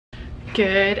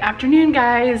Good afternoon,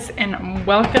 guys, and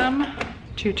welcome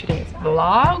to today's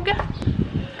vlog.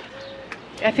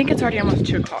 I think it's already almost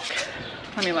 2 o'clock.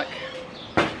 Let me look.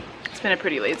 It's been a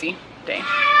pretty lazy day.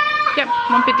 Yep,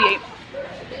 1:58.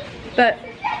 But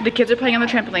the kids are playing on the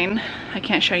trampoline. I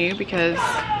can't show you because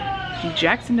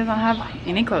Jackson does not have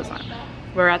any clothes on.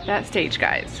 We're at that stage,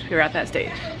 guys. We're at that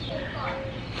stage.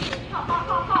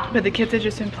 But the kids have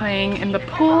just been playing in the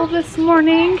pool this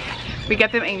morning. We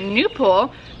got them a new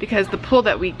pool because the pool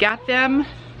that we got them,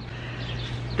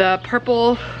 the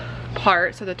purple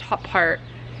part, so the top part,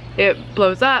 it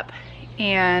blows up,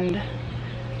 and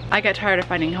I got tired of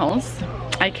finding holes.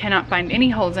 I cannot find any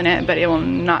holes in it, but it will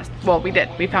not, well, we did.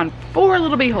 We found 4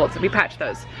 little bitty holes, and we patched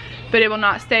those. But it will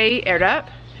not stay aired up.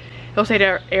 It'll stay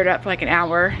aired up for like an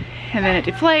hour, and then it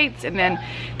deflates, and then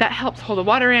that helps hold the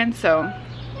water in, so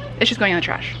it's just going in the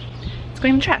trash. It's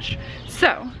going in the trash.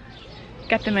 So,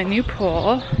 got them a new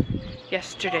pool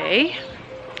yesterday,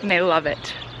 and they love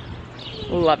it.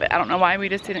 Love it. I don't know why we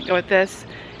just didn't go with this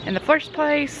in the first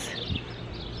place.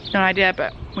 No idea,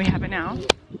 but we have it now.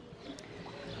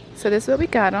 So this is what we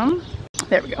got them.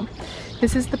 There we go.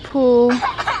 This is the pool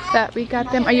that we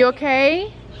got them. Are you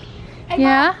okay?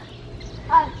 Yeah?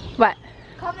 What?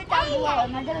 Comment down below.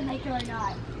 Am I gonna make it or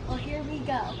not? Well, here we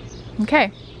go.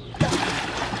 Okay.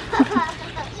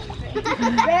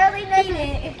 Barely made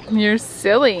it. You're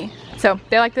silly. So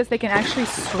they like this. They can actually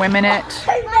swim in it,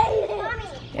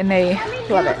 and they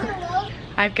love it.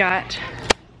 I've got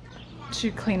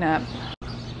to clean up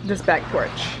this back porch.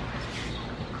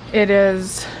 It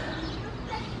is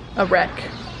a wreck.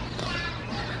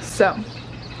 So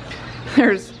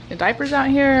there's the diapers out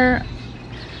here,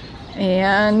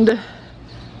 and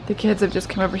the kids have just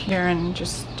come over here and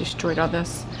just destroyed all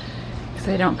this because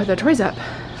they don't put their toys up.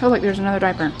 Oh look, there's another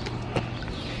diaper.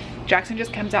 Jackson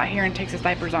just comes out here and takes his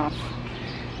diapers off.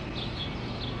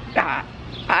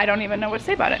 I don't even know what to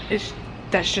say about it.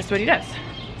 That's just what he does.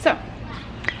 So,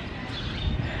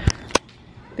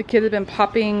 the kids have been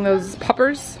popping those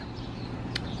poppers.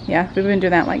 Yeah, we've been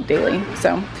doing that like daily.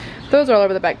 So, those are all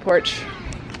over the back porch.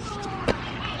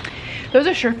 Those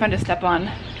are sure fun to step on.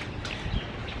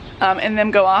 And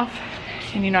them go off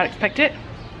and you not expect it.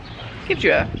 Gives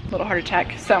you a little heart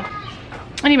attack. So,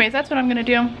 anyways, that's what I'm gonna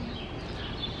do.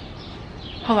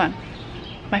 Hold on.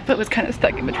 My foot was kind of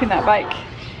stuck in between that bike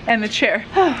and the chair.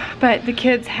 But the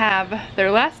kids have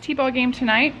their last t-ball game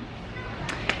tonight.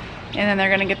 And then they're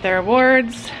gonna get their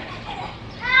awards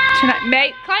tonight.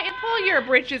 Mate, Clayton, pull your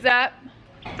britches up.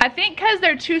 I think because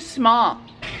they're too small.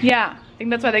 Yeah, I think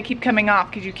that's why they keep coming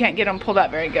off, because you can't get them pulled up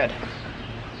very good.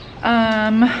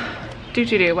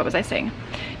 What was I saying?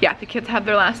 Yeah, the kids have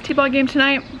their last t-ball game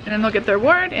tonight, and then they'll get their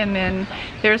award, and then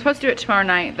they were supposed to do it tomorrow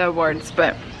night, the awards,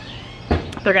 but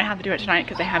they're gonna have to do it tonight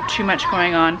because they have too much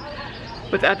going on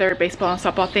with other baseball and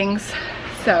softball things.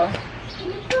 So,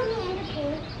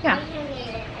 yeah.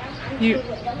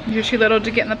 You're too little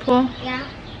to get in the pool? Yeah.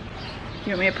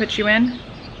 You want me to put you in?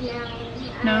 No.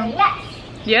 No? Yes.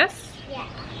 Yes? Yeah.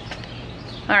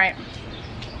 Alright.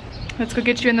 Let's go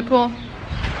get you in the pool.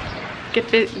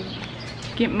 Get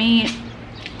me,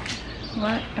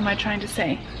 what am I trying to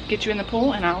say? Get you in the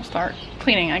pool and I'll start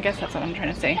cleaning. I guess that's what I'm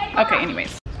trying to say. Okay,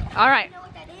 anyways. Alright.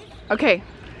 Okay.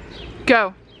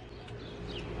 Go.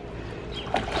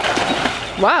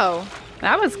 Whoa.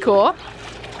 That was cool.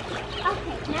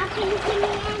 Okay, now can you put me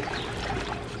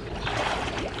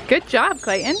in? Good job,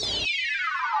 Clayton.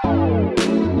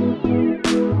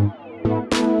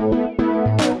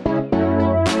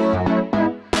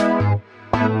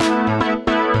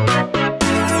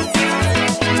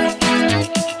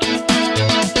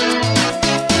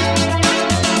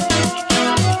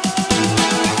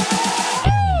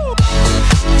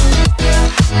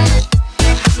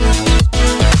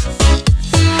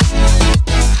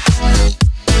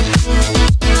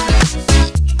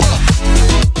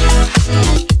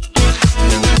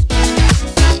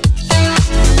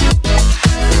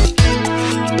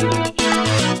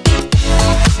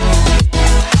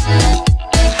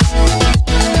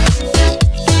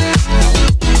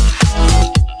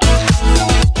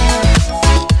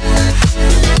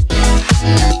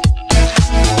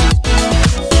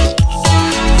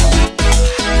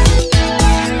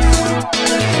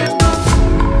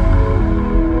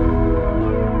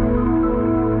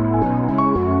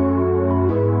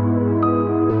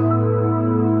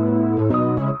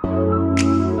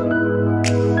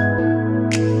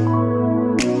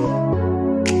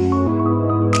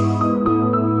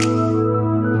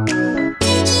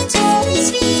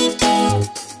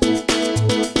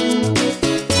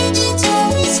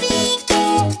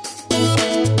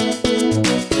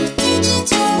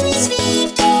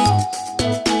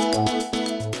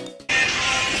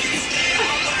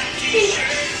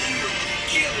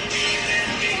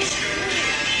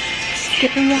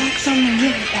 skipping walks on the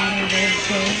river by the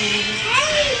river.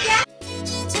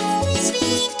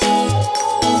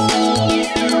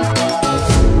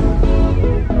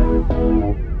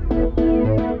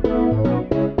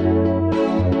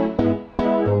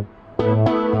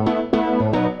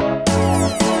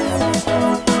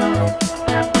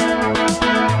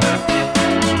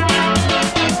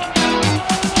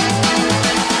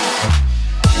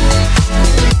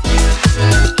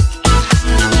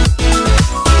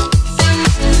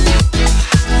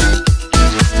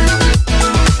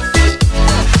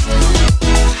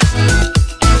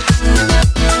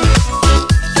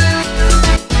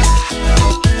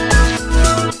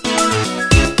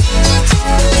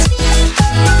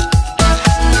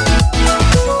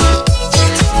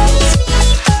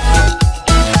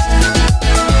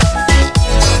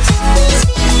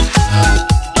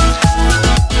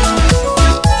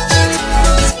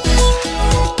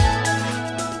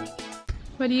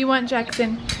 What do you want,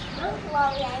 Jackson?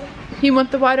 You want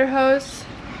the water hose?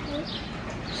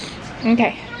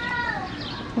 Okay.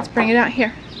 Let's bring it out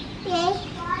here.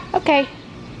 Okay.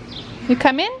 You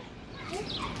come in?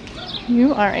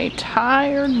 You are a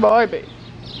tired baby.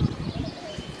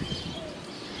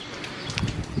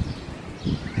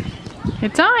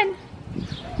 It's on.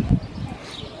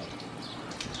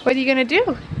 What are you gonna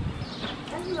do?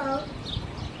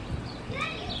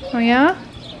 Oh yeah?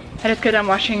 I just got done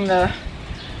washing the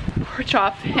porch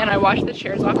off and I washed the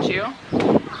chairs off too.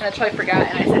 And I totally forgot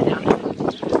and I sat down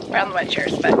around the wet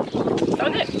chairs, but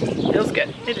that was it. It feels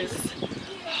good. It is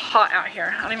hot out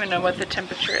here. I don't even know what the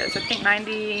temperature is. I think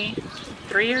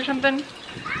 93 or something.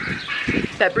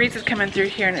 That breeze is coming through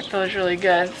here and it feels really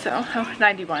good. So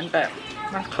 91, but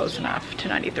that's close enough to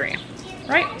 93,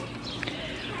 right?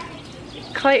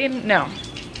 Clayton, no.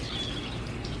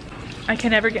 I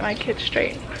can never get my kids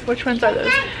straight. Which ones are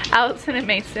those? Allison and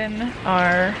Mason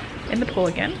are in the pool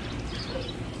again.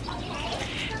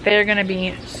 They are gonna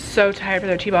be so tired for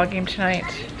their t-ball game tonight.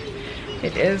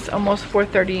 It is almost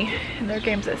 4:30 and their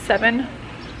game's at 7.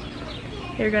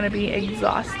 They're gonna be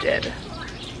exhausted.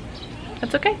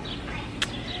 That's okay.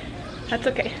 That's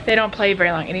okay. They don't play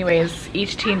very long anyways.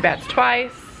 Each team bats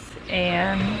twice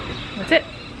and that's it.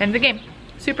 End of the game.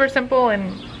 Super simple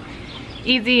and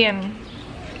easy and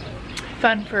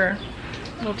fun for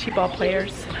little t-ball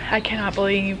players. I cannot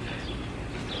believe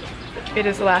it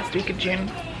is the last week of June.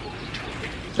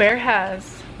 Where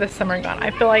has the summer gone?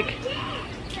 I feel like,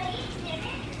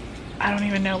 I don't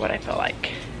even know what I feel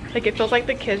like. Like it feels like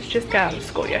the kids just got out of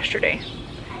school yesterday,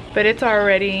 but it's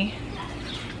already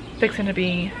fixing to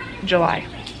be July.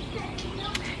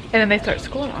 And then they start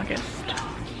school in August.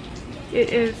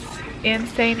 It is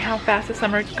insane how fast the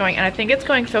summer is going. And I think it's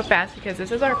going so fast because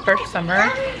this is our first summer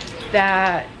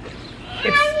that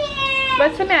it's,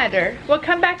 what's the matter? Well,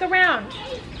 come back around.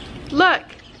 Look,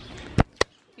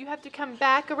 you have to come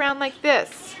back around like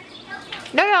this.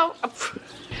 No.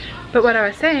 But what I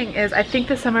was saying is I think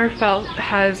the summer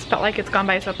has felt like it's gone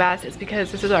by so fast. It's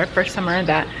because this is our first summer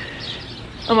that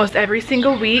almost every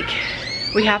single week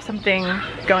we have something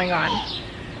going on.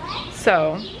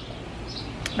 So,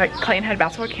 like Clayton had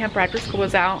basketball camp right after school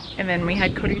was out, and then we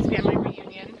had Cody's family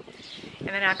reunion. And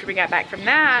then after we got back from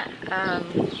that,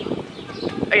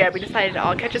 oh yeah, we decided to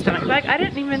all catch a stomach bug. I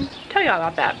didn't even tell y'all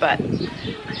about that, but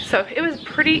so it was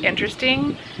pretty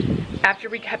interesting after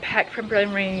we got back from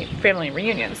family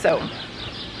reunion. So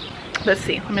let's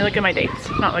see, let me look at my dates.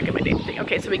 Not look at my dates thing.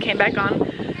 Okay, so we came back on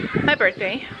my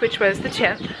birthday, which was the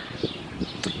 10th.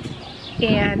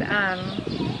 And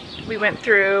we went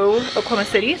through Oklahoma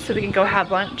City so we can go have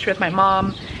lunch with my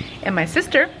mom and my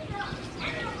sister.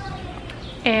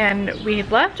 And we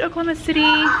left Oklahoma City.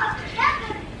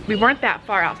 We weren't that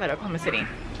far outside Oklahoma City.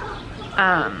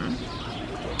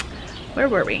 Where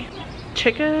were we?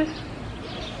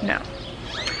 No.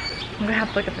 I'm gonna have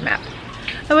to look at the map.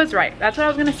 I was right. That's what I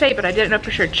was gonna say, but I didn't know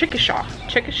for sure. Chickasha,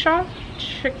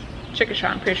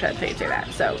 I'm pretty sure that's how you say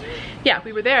that. So yeah,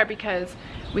 we were there because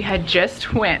we had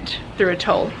just went through a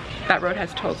toll. That road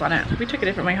has tolls on it. We took a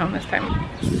different way home this time.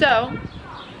 So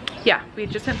yeah, we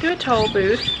just went through a toll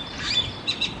booth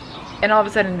and all of a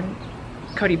sudden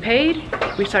Cody paid,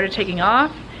 we started taking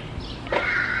off,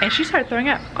 and she started throwing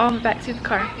up all in the backseat of the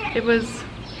car. It was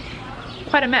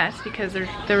quite a mess because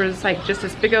there was like just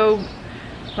this big old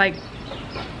like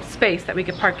space that we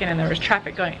could park in, and there was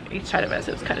traffic going each side of us.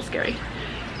 It was kind of scary.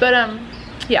 But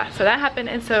yeah, so that happened,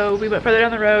 and so we went further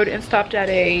down the road and stopped at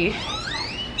a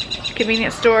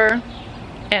convenience store,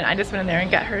 and I just went in there and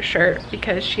got her a shirt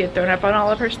because she had thrown up on all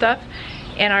of her stuff,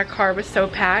 and our car was so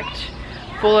packed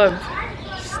full of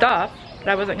stuff that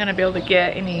I wasn't gonna be able to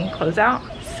get any clothes out.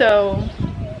 So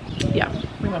yeah,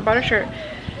 we went and bought a shirt.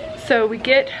 So we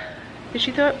get, did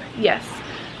she throw up? Yes.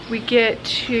 We get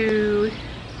to,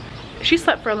 she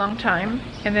slept for a long time,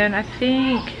 and then I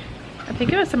think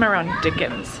it was somewhere around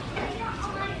Dickens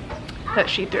that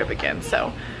she threw up again.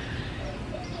 So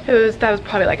that was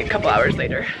probably like a couple hours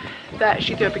later that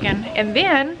she threw up again. And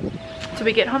then, so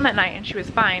we get home that night and she was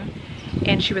fine,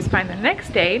 and she was fine the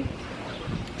next day.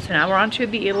 So now we're on to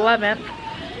the 11th,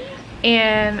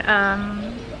 and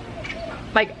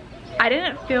like, I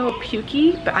didn't feel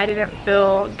pukey, but I didn't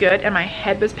feel good, and my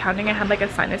head was pounding. I had like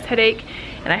a sinus headache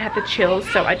and I had the chills,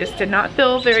 so I just did not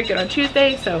feel very good on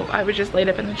Tuesday. So I was just laid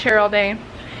up in the chair all day.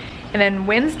 And then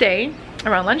Wednesday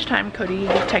around lunchtime, Cody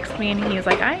texted me and he was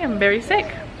like, I am very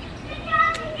sick.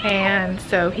 And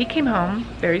so he came home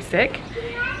very sick,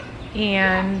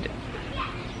 and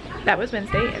that was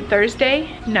Wednesday. And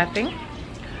Thursday, nothing.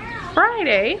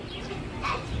 Friday,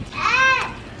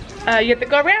 you have to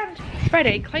go around.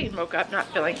 Friday, Clayton woke up not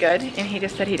feeling good, and he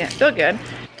just said he didn't feel good.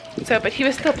 So, but he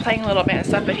was still playing a little bit and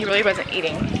stuff, but he really wasn't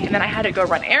eating. And then I had to go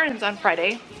run errands on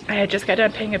Friday. I had just got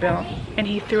done paying a bill, and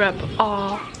he threw up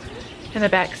all in the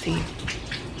back seat.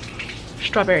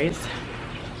 Strawberries.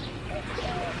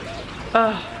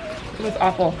 Oh, it was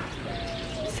awful.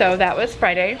 So that was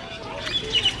Friday.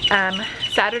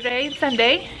 Saturday and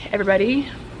Sunday, everybody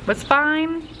was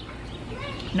fine.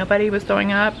 Nobody was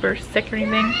throwing up or sick or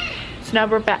anything. So now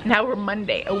we're back. Now we're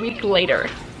Monday, a week later.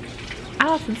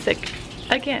 Allison's sick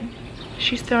again.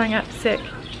 She's throwing up sick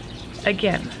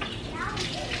again.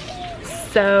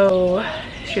 So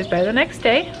she was better the next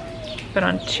day, but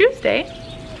on Tuesday,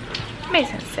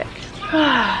 Mason's sick.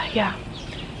 Yeah.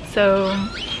 So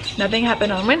nothing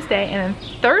happened on Wednesday, and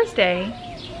then Thursday,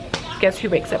 guess who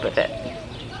wakes up with it?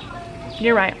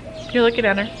 You're right. You're looking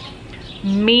at her.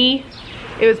 Me.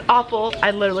 It was awful. I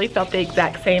literally felt the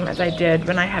exact same as I did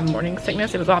when I had morning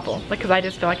sickness. It was awful, like, because I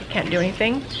just feel like I can't do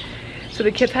anything. So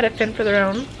the kids had to fend for their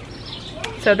own.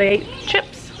 So they ate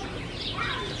chips.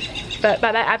 But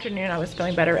by that afternoon, I was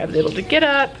feeling better. I was able to get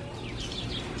up.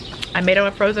 I made them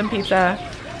a frozen pizza.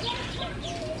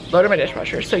 Loaded my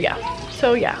dishwasher. So yeah,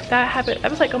 that happened. That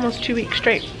was like almost 2 weeks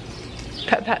straight.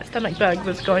 That stomach bug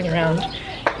was going around,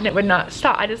 and it would not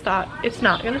stop. I just thought, it's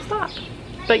not gonna stop.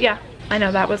 But yeah. I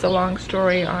know that was a long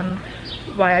story on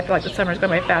why I feel like the summer's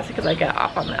going by fast, because I got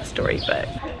off on that story, but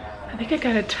I think I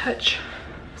got a touch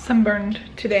sunburned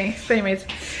today. So anyways,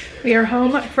 we are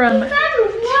home from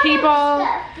T-ball,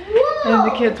 and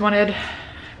the kids wanted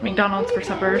McDonald's for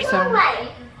supper, so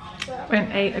went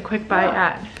and ate a quick bite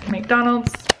at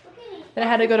McDonald's. Then I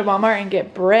had to go to Walmart and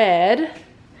get bread,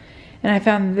 and I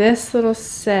found this little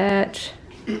set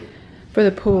for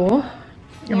the pool,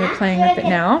 and we're playing with it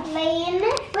now.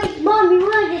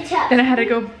 Then I had to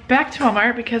go back to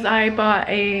Walmart because I bought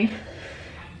a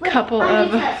couple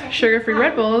of sugar-free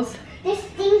Red Bulls,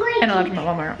 and I left them at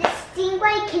Walmart.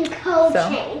 So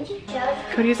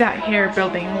Cody's out here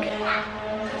building.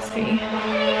 Let's see.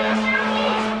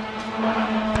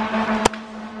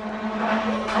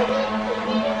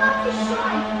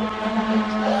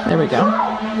 There we go.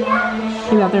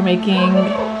 He's out there making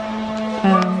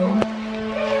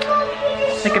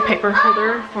like a paper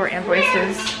holder for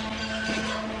invoices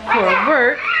for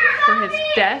work, for his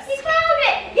desk. And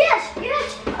yeah,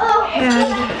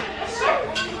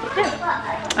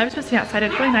 I'm just sitting outside.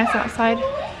 It's really nice outside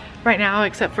right now,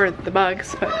 except for the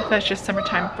bugs, but that's just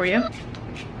summertime for you.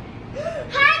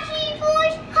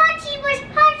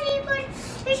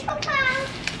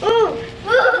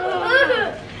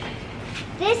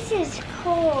 This is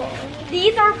cool.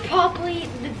 These are probably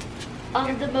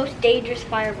the most dangerous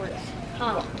fireworks.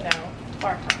 Huh? No,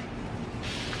 far from.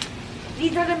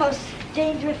 These are the most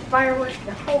dangerous fireworks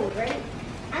to hold, right?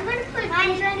 I'm gonna put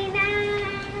mine's running out.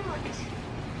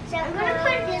 So I'm gonna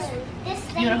put this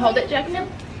thing. You wanna hold it, Jackson? No,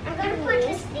 I'm gonna put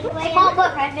this thing right Oh,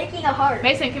 look, I'm making a heart.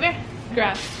 Mason, come here.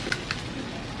 Grass.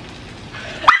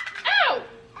 Ow!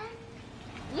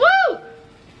 Woo!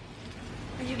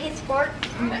 Did you get sparked?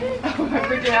 No, I'm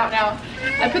freaking out now.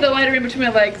 I put the lighter in between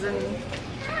my legs, and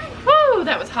whoo,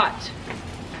 that was hot.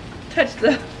 Touched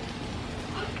the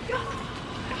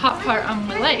hot part on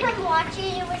my leg. I'm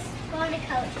watching it was going to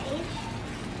color change.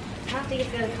 I have to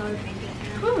get the color painting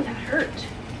now. Ooh, that hurt.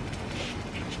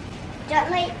 Don't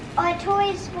like our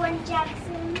toys one,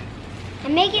 Jackson.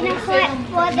 I'm making a clip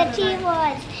for the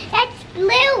T-Rods. That's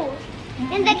blue.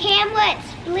 And the camera,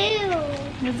 it's blue.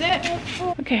 Is it?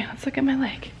 Okay, let's look at my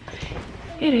leg.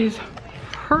 It is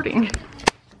hurting.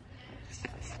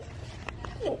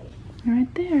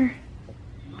 Right there.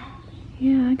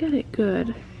 Yeah, I got it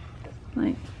good.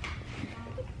 Like,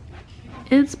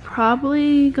 it's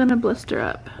probably gonna blister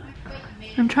up.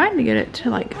 I'm trying to get it to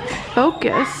like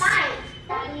focus.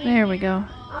 There we go.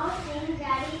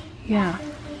 Yeah.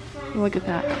 Look at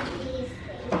that.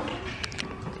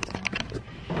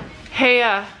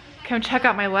 Hey, come check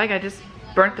out my leg. I just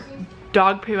burnt the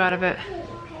dog poo out of it.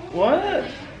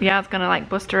 What? Yeah, it's gonna like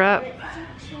blister up.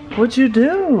 What'd you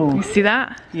do? You see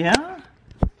that? Yeah?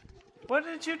 What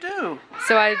did you do?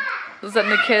 So I was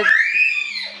letting the kids,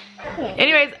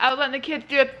 anyways, I was letting the kids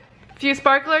do a few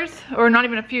sparklers, or not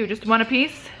even a few, just one a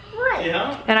piece.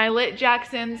 Yeah? And I lit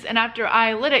Jackson's, and after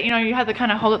I lit it, you know, you have to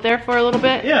kind of hold it there for a little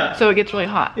bit. Yeah. So it gets really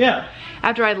hot. Yeah.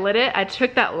 After I lit it, I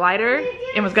took that lighter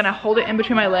and was gonna hold it in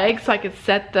between my legs so I could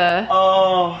set the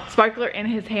sparkler in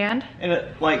his hand. And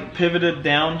it like pivoted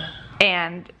down?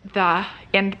 And the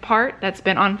end part that's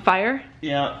been on fire,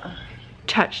 Yeah.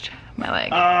 touched my leg.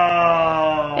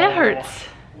 Oh. It hurts.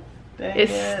 Dang It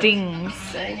stings.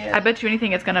 Dang it. I bet you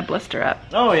anything it's gonna blister up.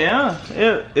 Oh yeah.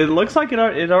 It looks like it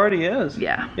already is.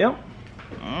 Yeah. Yep.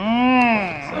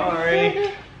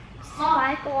 Sorry.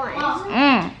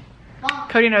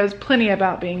 Cody knows plenty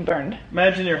about being burned.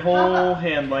 Imagine your whole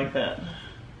hand like that.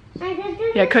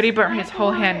 Yeah, Cody burnt his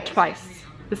whole hand twice.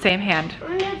 The same hand.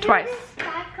 Twice.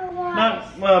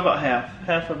 Not, well, about half.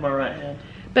 Half of my right hand.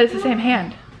 But it's the same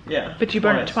hand. Yeah. But you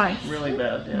burned it twice. Really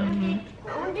bad, yeah.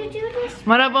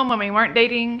 One of them when we weren't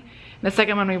dating, the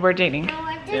second one we were dating.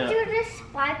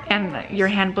 And your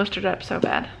hand blistered up so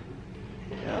bad.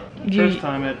 Yeah. You- First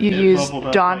time it used bubbled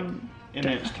up Dawn. like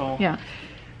an inch tall. Yeah.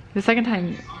 The second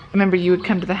time, I remember you would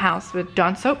come to the house with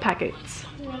Dawn soap packets.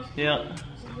 Yeah.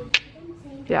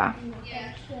 Yeah.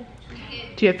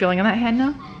 Do you have feeling in that hand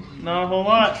now? Not a whole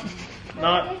lot.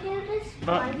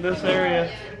 Not in this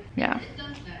area. Yeah.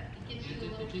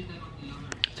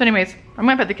 So anyways, I'm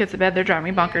gonna put the kids to bed. They're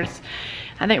driving me bonkers.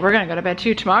 I think we're gonna go to bed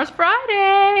too. Tomorrow's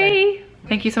Friday.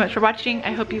 Thank you so much for watching.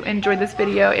 I hope you enjoyed this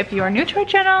video. If you are new to our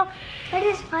channel,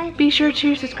 be sure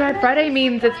to subscribe. Friday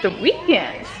means it's the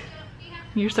weekend.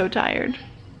 You're so tired.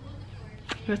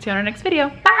 We'll see you on our next video.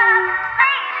 Bye.